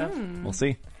so true. We'll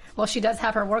see. Well, she does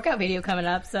have her workout video coming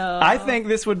up, so... I think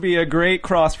this would be a great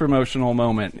cross-promotional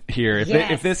moment here.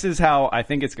 Yes. If this is how I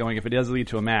think it's going, if it does lead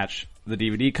to a match, the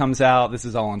DVD comes out, this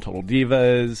is all on Total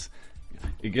Divas.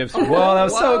 It gives... Whoa, that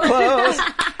was so close!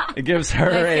 It gives her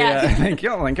a... thank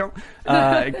you.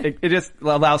 It just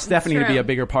allows Stephanie to be a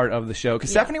bigger part of the show. Because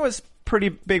Stephanie was pretty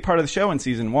big part of the show in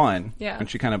season 1. Yeah. When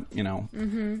she kind of,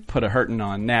 put a hurting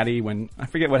on Natty when... I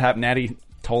forget what happened. Natty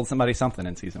told somebody something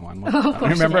in season 1.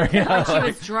 Remember? Yeah, She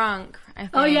was drunk, I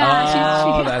think. Oh, yeah.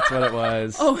 Oh, that's what it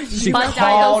was. She Bunt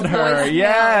called those her. voicemails.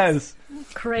 Yes.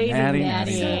 Crazy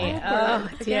Natty. Oh,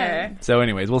 dear. So,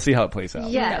 anyways, we'll see how it plays out.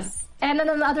 Yes. And then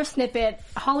another snippet,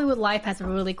 Hollywood Life has a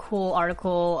really cool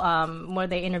article where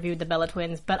they interviewed the Bella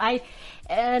twins.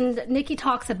 And Nikki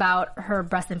talks about her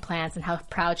breast implants and how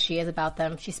proud she is about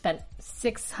them. She spent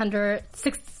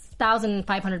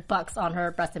 $6,500 on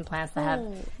her breast implants that have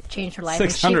changed her life.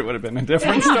 600 would have been a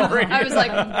different story. I was like,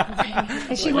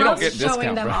 And she We don't loves get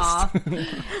showing discount them breasts. off.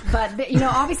 But,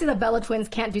 obviously the Bella twins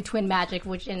can't do twin magic,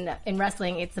 which in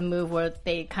wrestling, it's a move where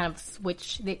they kind of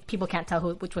switch. People can't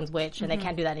tell which one's which, and they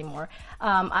can't do that anymore.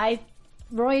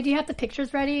 Roy, do you have the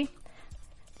pictures ready?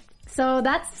 So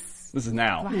that's This is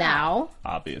now, now.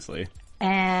 obviously.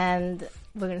 And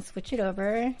we're going to switch it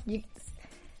over.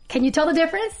 Can you tell the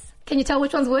difference? Can you tell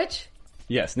which one's which?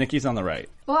 Yes, Nikki's on the right.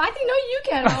 Well, I think, no, you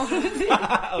can. The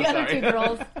other two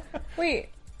girls. wait.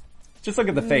 Just look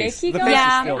at the face. Nikki The got- face is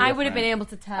Yeah, still I would have different. been able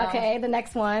to tell. Okay, the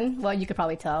next one. Well, you could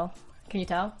probably tell. Can you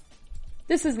tell?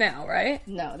 This is now, right?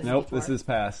 No. Nope, this is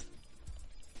past.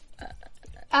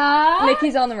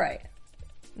 Nikki's on the right.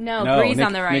 No, Bree's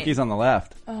on the right. Nikki's on the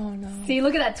left. Oh, no. See,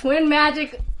 look at that twin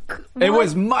magic. It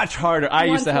was much harder. I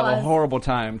used to have a 1+. horrible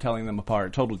time telling them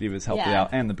apart. Total Divas helped it out,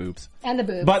 and the boobs. And the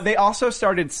boobs. But they also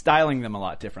started styling them a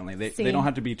lot differently. They don't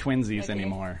have to be twinsies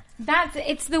anymore.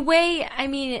 It's the way, I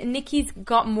mean, Nikki's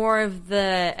got more of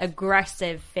the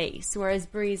aggressive face, whereas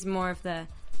Bree's more of the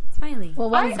smiley. Well,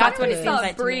 that's what it seems thought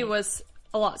like to Bree me. was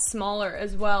a lot smaller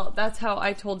as well. That's how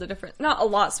I told the difference. Not a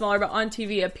lot smaller, but on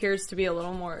TV appears to be a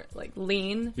little more like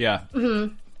lean. Yeah.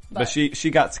 Mm-hmm. But she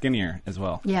got skinnier as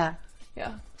well. Yeah.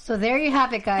 Yeah. So there you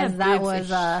have it, guys. That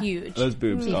was huge. Those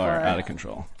boobs are out of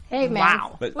control. Hey, man.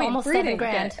 Wow. But Wait, almost Bree didn't $7,000.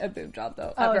 get a boob job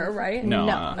though, ever, right?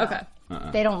 No. Okay.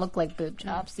 They don't look like boob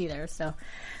jobs either, so.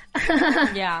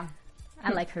 Yeah.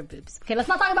 I like her boobs. Okay, let's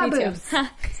not talk about boobs.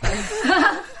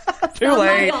 Too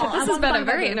late. This has been a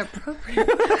very inappropriate.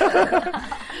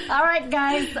 All right,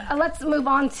 guys. Let's move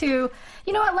on to,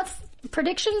 you know what,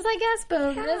 predictions, I guess,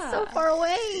 but it's so far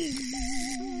away.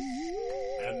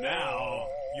 And now,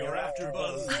 your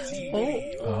AfterBuzz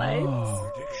TV predictions.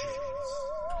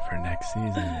 For next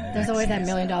season. There's always that $1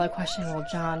 million question. Will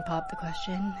John pop the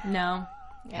question? No.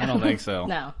 I don't think so.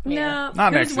 No. No.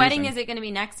 Not next Whose wedding season. is it going to be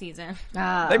next season?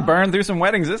 They burned through some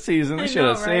weddings this season. They should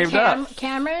have saved up.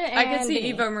 Cameron and I could see Vinny.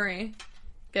 Eva Marie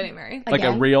getting married. Like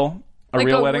a real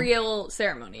wedding? Real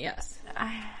ceremony, yes.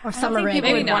 Or Summer I think Rae. people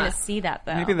Maybe would want not. to see that,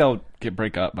 though. Maybe they'll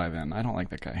break up by then. I don't like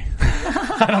that guy.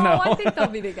 I don't know. I think they'll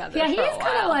be together. Yeah, for he's a while.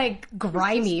 kind of like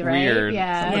grimy, right? Weird.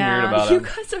 Yeah. Something Yeah. weird about You him.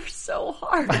 guys are so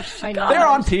harsh. I know. They're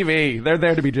on TV. They're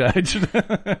there to be judged.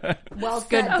 Well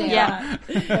said, Dan. Yeah.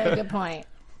 Very good point.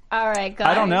 All right, guys.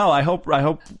 I don't know. I hope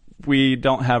we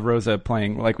don't have Rosa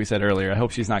playing, like we said earlier. I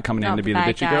hope she's not coming in to be the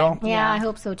bad bitchy guy. girl. Yeah, I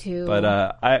hope so too. But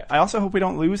I also hope we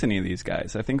don't lose any of these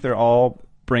guys. I think they're all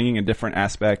bringing a different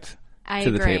aspect I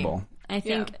to the agree. table. I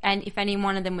think, and if any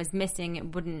one of them was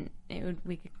missing,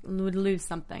 we would lose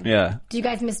something. Yeah. Do you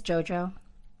guys miss JoJo?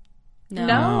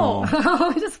 No.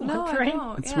 Just wondering.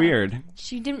 It's weird.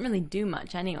 She didn't really do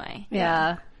much anyway.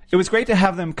 Yeah. It was great to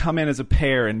have them come in as a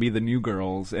pair and be the new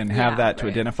girls and have that to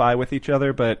identify with each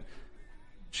other, but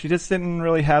she just didn't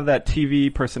really have that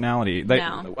TV personality.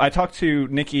 No. I talked to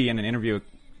Nikki in an interview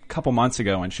a couple months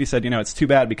ago, and she said, it's too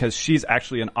bad because she's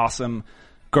actually an awesome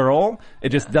girl. It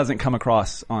just doesn't come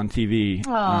across on TV.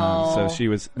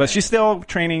 So but she's still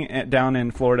training down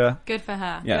in Florida. Good for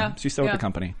her. Yeah, she's still with the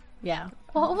company. Yeah.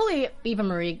 Well, hopefully Eva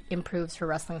Marie improves her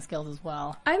wrestling skills as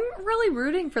well. I'm really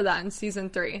rooting for that in season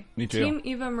 3. Me too. Team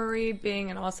Eva Marie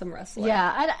being an awesome wrestler.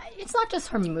 Yeah, it's not just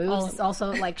her moves. It's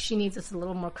also like she needs just a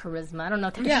little more charisma. I don't know,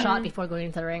 take a shot before going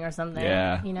into the ring or something.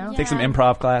 Yeah. You know? Take some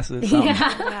improv classes. Something.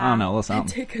 I don't know, a little something.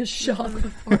 Take a shot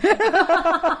before.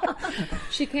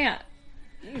 She can't.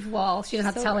 Well, she doesn't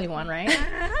have to tell anyone, right?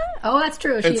 Oh, that's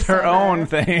true. It's her own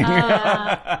thing.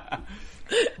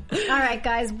 All right,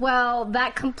 guys. Well,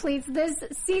 that completes this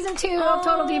season 2 of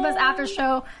Total Divas After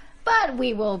Show. But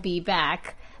we will be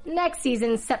back next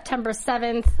season, September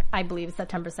 7th. I believe it's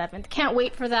September 7th. Can't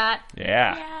wait for that.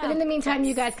 Yeah. But in the meantime,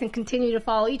 you guys can continue to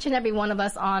follow each and every one of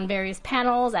us on various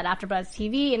panels at AfterBuzz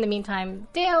TV. In the meantime,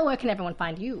 Dale, where can everyone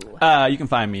find you? You can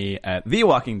find me at The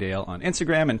Walking Dale on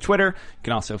Instagram and Twitter. You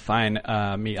can also find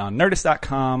me on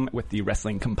Nerdist.com with the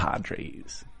Wrestling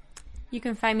Compadres. You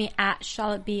can find me at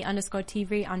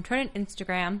CharlotteB_TV on Twitter and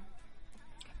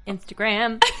Instagram.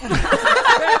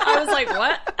 I was like,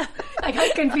 what? I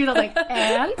got confused. I was like,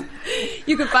 and?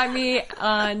 You can find me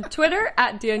on Twitter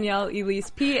at Danielle Elise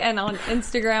P and on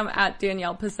Instagram at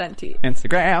Danielle Pacenti.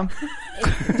 Instagram.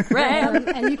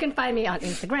 And you can find me on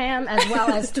Instagram as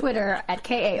well as Twitter at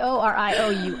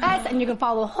KAORIOUS. And you can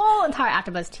follow the whole entire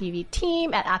AfterBuzz TV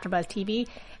team at AfterBuzz TV.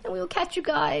 And we will catch you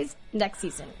guys next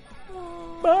season.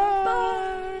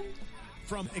 Bye.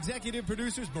 From executive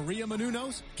producers Maria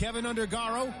Menounos, Kevin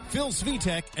Undergaro, Phil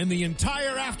Svitek, and the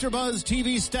entire AfterBuzz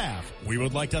TV staff, we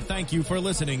would like to thank you for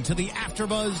listening to the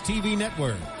AfterBuzz TV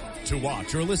network. To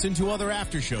watch or listen to other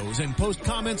after shows and post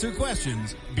comments or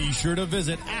questions, be sure to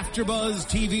visit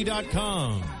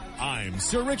AfterBuzzTV.com. I'm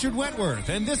Sir Richard Wentworth,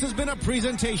 and this has been a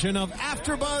presentation of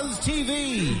AfterBuzz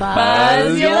TV.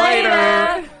 Buzz you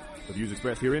later. The views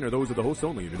expressed herein are those of the hosts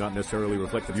only and do not necessarily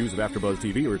reflect the views of AfterBuzz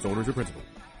TV or its owners or principals.